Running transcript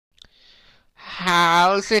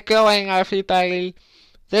How's it going, everybody?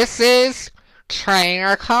 This is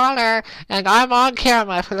Trainer Connor, and I'm on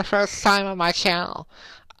camera for the first time on my channel.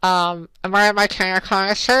 I'm wearing my Trainer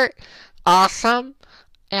Connor shirt. Awesome.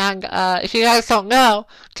 And if you guys don't know,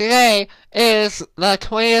 today is the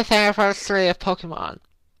 20th anniversary of Pokemon.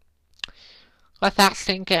 Let that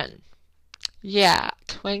sink in. Yeah,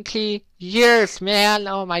 20 years, man.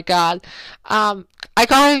 Oh my god. I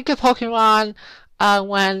got into Pokemon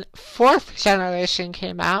when 4th generation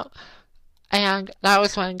came out, and that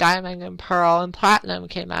was when Diamond and Pearl and Platinum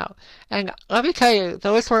came out. And let me tell you,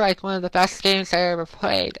 those were like one of the best games I ever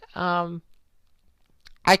played. I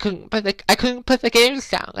couldn't put the games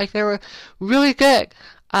down. Like, they were really good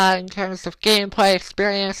in terms of gameplay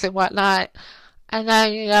experience and whatnot. And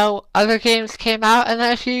then, other games came out, and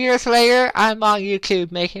then a few years later, I'm on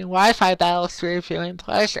YouTube making Wi-Fi battles for your viewing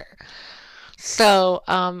pleasure. So,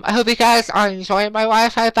 I hope you guys are enjoying my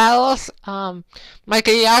Wi-Fi battles. My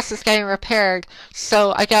DS is getting repaired,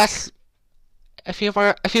 so I guess a few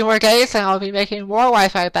more days, and I'll be making more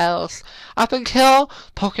Wi-Fi battles up until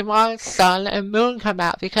Pokemon Sun and Moon come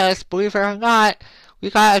out. Because, believe it or not,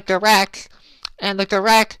 we got a Direct, and the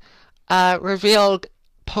Direct revealed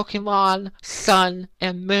Pokemon Sun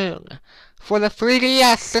and Moon for the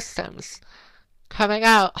 3DS systems coming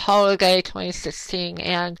out holiday 2016,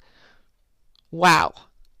 and wow,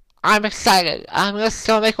 I'm excited. I'm gonna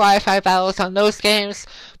still make Wi-Fi battles on those games,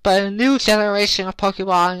 but a new generation of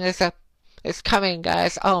Pokemon is coming,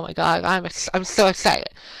 guys. Oh my god, I'm so excited.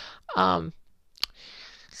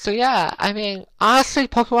 So yeah, I mean, honestly,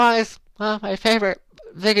 Pokemon is one of my favorite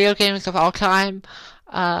video games of all time.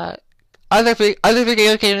 Other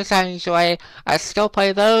video games I enjoy, I still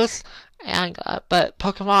play those, and but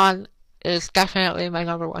Pokemon is definitely my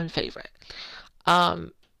 #1 favorite.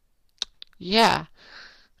 Yeah,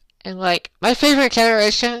 and like, my favorite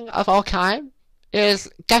generation of all time is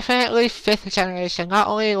definitely 5th generation. Not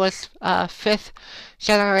only was 5th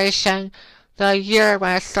generation the year when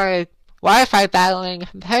I started Wi-Fi battling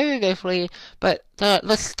competitively, but the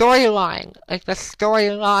storyline, like the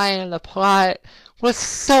storyline and the plot was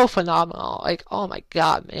so phenomenal. Like, oh my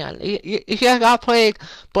god, man. If you have not played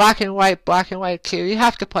Black and White 2, you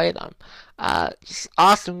have to play them. Just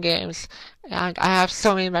awesome games, and I have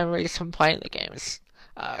so many memories from playing the games.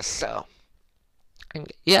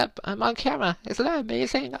 And, yep, I'm on camera. Isn't that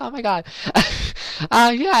amazing? Oh my god.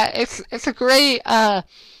 Yeah, it's a great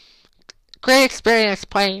experience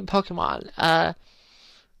playing Pokemon.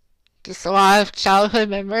 Just a lot of childhood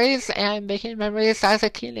memories and making memories as a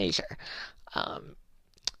teenager.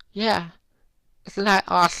 Yeah, isn't that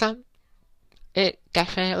awesome? It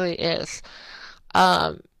definitely is.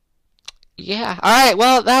 Yeah, alright,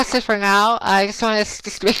 well, that's it for now. I just wanted to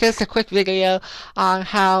just make this a quick video on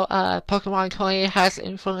how Pokemon 20 has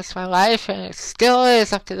influenced my life, and it still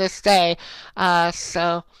is up to this day.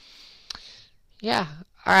 So, yeah.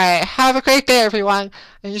 Alright, have a great day, everyone.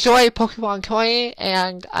 Enjoy Pokemon 20,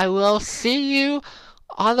 and I will see you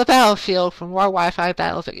on the battlefield for more Wi-Fi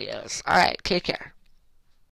battle videos. Alright, take care.